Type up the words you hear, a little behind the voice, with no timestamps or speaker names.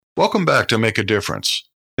Welcome back to Make a Difference.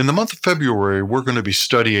 In the month of February, we're going to be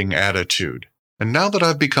studying attitude. And now that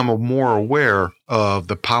I've become more aware of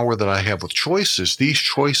the power that I have with choices, these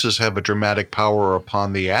choices have a dramatic power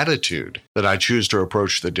upon the attitude that I choose to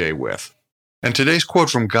approach the day with. And today's quote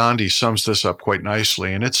from Gandhi sums this up quite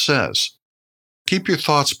nicely, and it says, "Keep your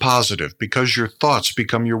thoughts positive because your thoughts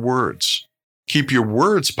become your words. Keep your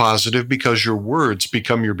words positive because your words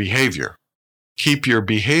become your behavior. Keep your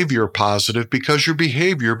behavior positive because your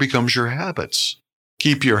behavior becomes your habits.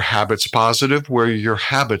 Keep your habits positive where your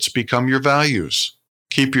habits become your values.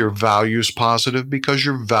 Keep your values positive because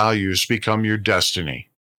your values become your destiny."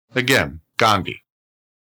 Again, Gandhi.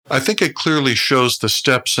 I think it clearly shows the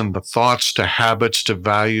steps and the thoughts to habits to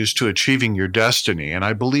values to achieving your destiny, and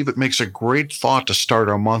I believe it makes a great thought to start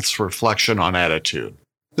our month's reflection on attitude.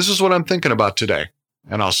 This is what I'm thinking about today,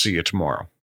 and I'll see you tomorrow.